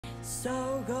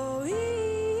So go easy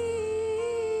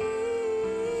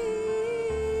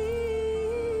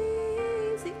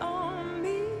on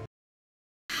me.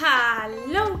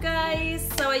 Hello guys,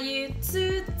 how are you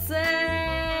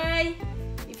today?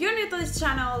 If you're new to this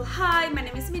channel, hi, my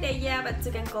name is Mireia, but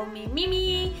you can call me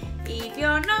Mimi. If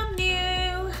you're not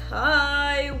new,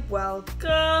 hi,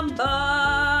 welcome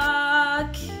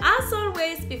back. As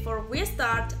always, before we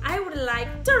start, I would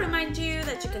like to remind you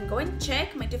that you can go and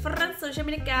check my different social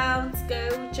media accounts. Go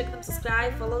check them,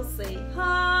 subscribe, follow, say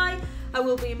hi. I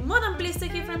will be more than pleased to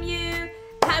hear from you.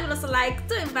 I would also like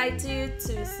to invite you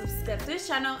to subscribe to this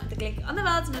channel and to click on the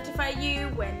bell to notify you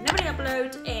whenever I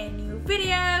upload a new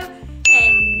video.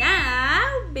 And now,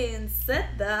 being said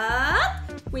that,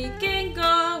 we can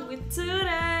go with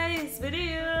today's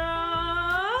video.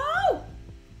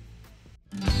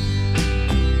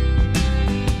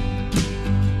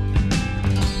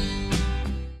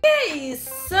 Okay,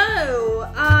 so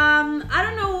I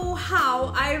don't know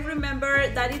how I remember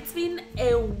that it's been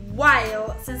a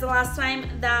while since the last time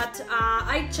that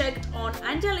I checked on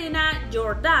Angelina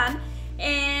Jordan,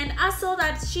 and I saw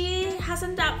that she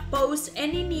hasn't posted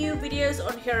any new videos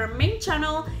on her main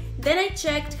channel. Then I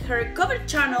checked her cover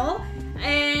channel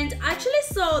and actually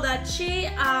saw that she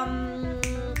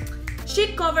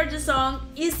covered the song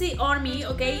Easy on Me,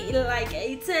 okay, like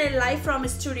it's a live from a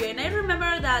studio. And I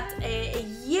remember that a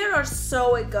year or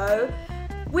so ago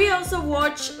we also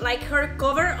watched like her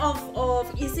cover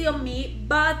of Easy on Me,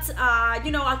 but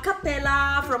you know, a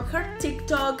cappella from her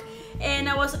TikTok. And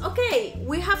I was, okay,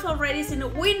 we have already seen,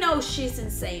 we know she's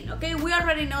insane, okay? We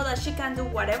already know that she can do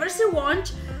whatever she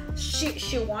wants.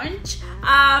 She wants.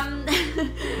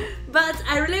 But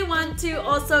I really want to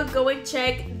also go and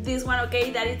check this one, okay?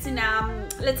 That it's in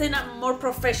let's say in a more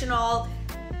professional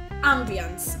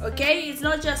ambience, okay? It's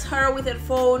not just her with her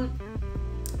phone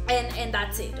and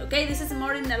that's it, okay? This is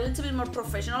more in a little bit more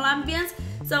professional ambience.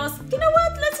 So I was, you know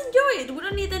what, let's enjoy it. We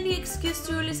don't need any excuse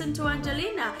to listen to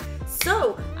Angelina.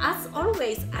 So, as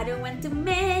always, I don't want to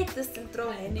make this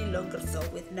intro any longer. So,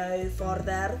 with no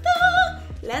further ado,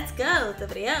 let's go to the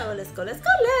video. Let's go, let's go,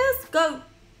 let's go.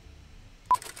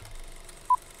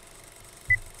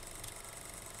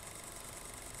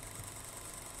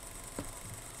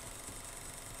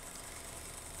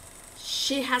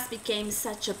 She has become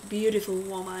such a beautiful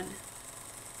woman.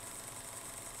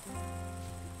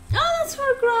 Oh, that's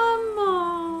her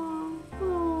grandma.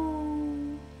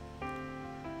 Oh.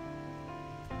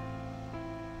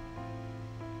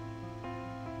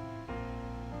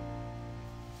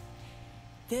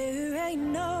 There ain't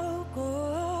no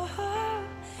gold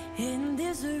in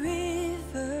this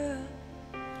river.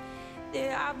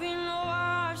 There I've been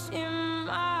washing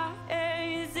my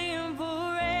hands in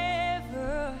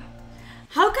forever.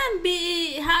 How can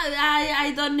be,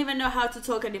 I don't even know how to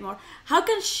talk anymore. How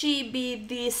can she be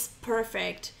this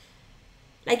perfect?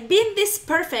 Like, being this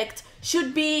perfect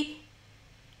should be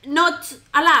not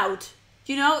allowed,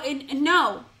 you know?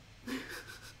 No.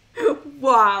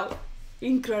 Wow,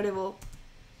 incredible.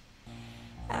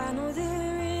 I know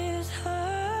there is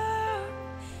her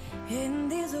in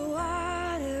these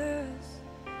waters,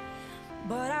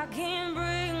 but I can't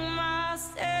bring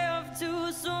myself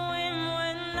to swim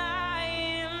when I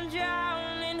am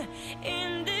drowning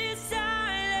in this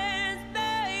silence.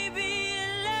 Baby,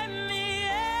 let me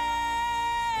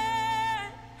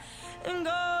in and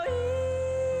go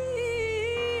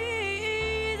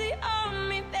easy on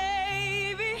me,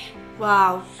 baby.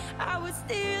 Wow. I was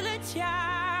still a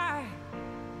child,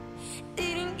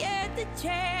 didn't get the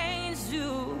chance to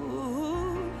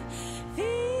feel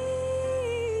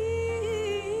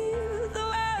the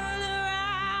world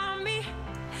around me.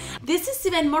 This is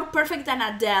even more perfect than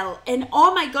Adele, and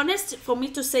oh my goodness, for me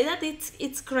to say that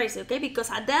it's crazy, okay? Because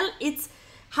Adele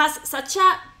has such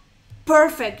a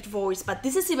perfect voice, but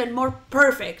this is even more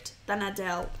perfect than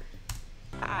Adele.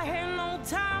 I had no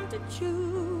time to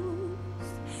choose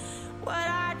what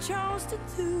I chose to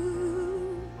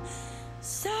do.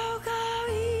 So go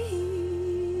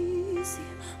easy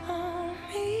on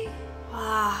me.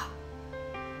 Wow.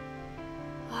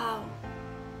 Wow.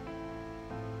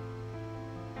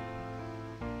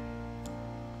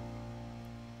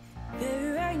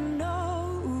 There ain't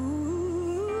no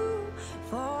room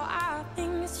for our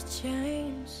things to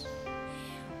change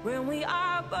when we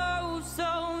are both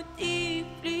so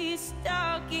deeply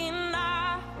stuck in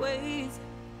our ways.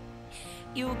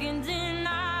 You can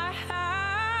deny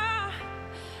how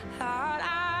hard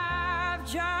I've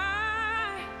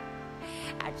tried.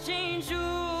 I changed who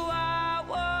I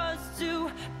was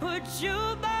to put you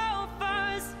both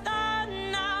first.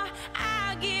 Now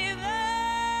I give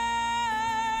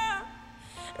up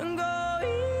and go easy.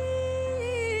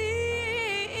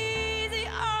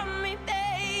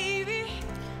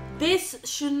 this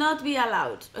should not be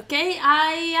allowed, okay?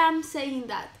 I am saying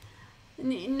that.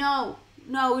 No,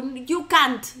 you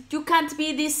can't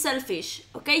be this selfish,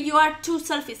 okay? You are too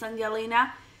selfish,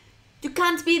 Angelina. You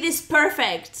can't be this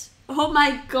perfect. Oh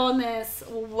my goodness,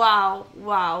 wow.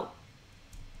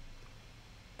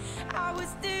 I was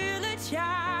still a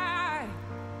child,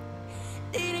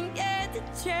 didn't get the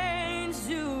chance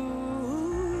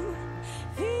to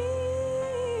feel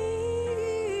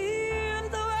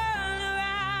the world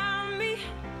around me,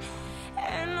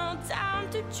 and no time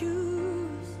to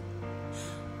choose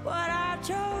what I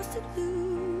chose to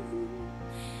do.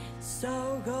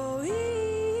 So go easy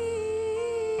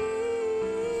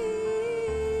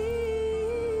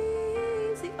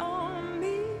on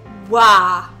me.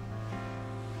 Wow.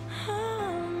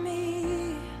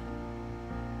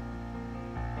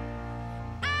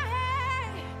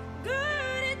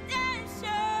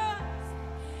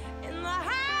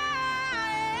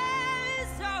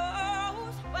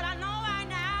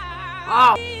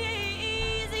 Wow.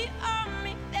 Easy on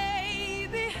me,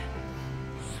 baby.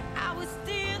 I was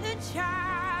still a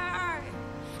child.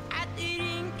 I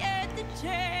didn't get the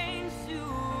chance to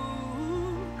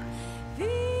feel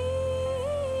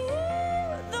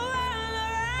the world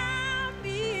around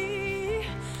me.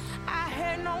 I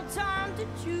had no time to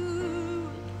choose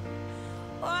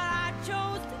what I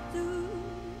chose to do.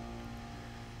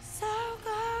 So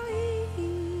go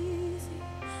easy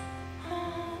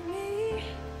on me.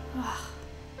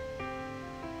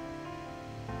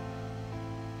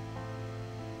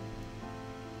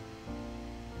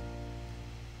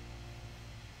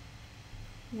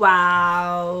 Wow.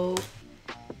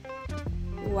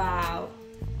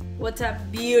 What a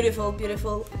beautiful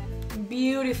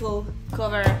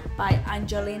cover by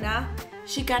Angelina.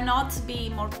 She cannot be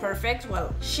more perfect.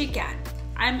 Well, she can.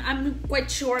 I'm quite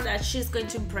sure that she's going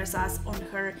to impress us on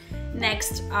her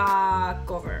next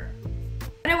cover.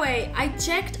 Anyway, I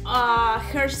checked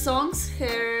her songs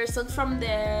from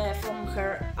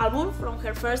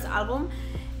her first album,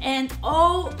 and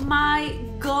oh my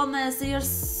goodness, they are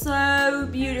so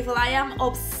beautiful. I am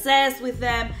obsessed with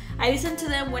them. I listen to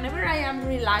them whenever I am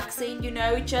relaxing, you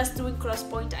know, just doing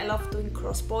crosspoint. I love doing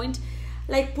crosspoint,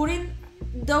 like putting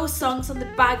those songs on the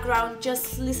background,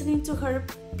 just listening to her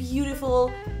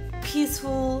beautiful,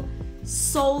 peaceful,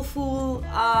 soulful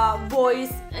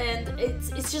voice, and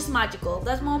it's just magical.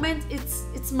 That moment,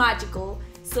 it's magical.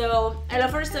 So I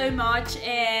love her so much,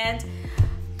 and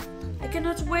I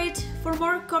cannot wait for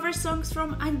more cover songs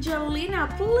from Angelina.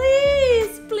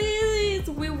 Please,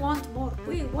 we want more.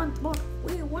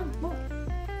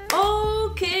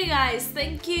 Okay guys,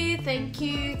 thank you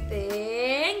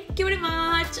very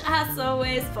much as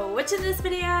always for watching this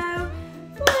video.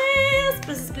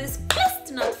 Please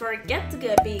do not forget to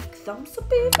give a big thumbs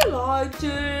up if you liked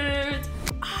it.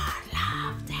 I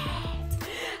loved it.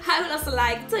 I would also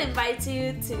like to invite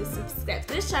you to subscribe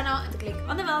to this channel and to click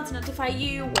on the bell to notify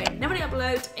you whenever I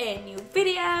upload a new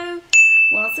video.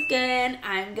 Once again,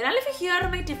 I'm gonna leave you here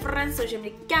my different social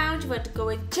media accounts. You want to go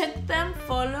and check them,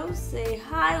 follow, say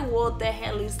hi. What the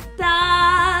hell is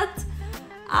that?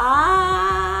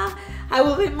 I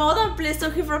will be more than pleased to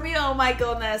hear from you. Oh my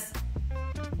goodness,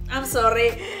 I'm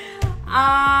sorry.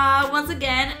 Once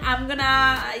again, I'm gonna,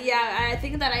 I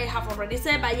think that I have already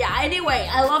said, but yeah, anyway,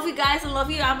 I love you guys. I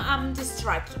love you. I'm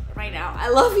distracted right now. I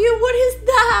love you. What is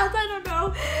that? I don't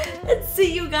know. And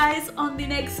see you guys on the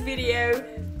next video.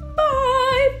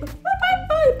 Bye.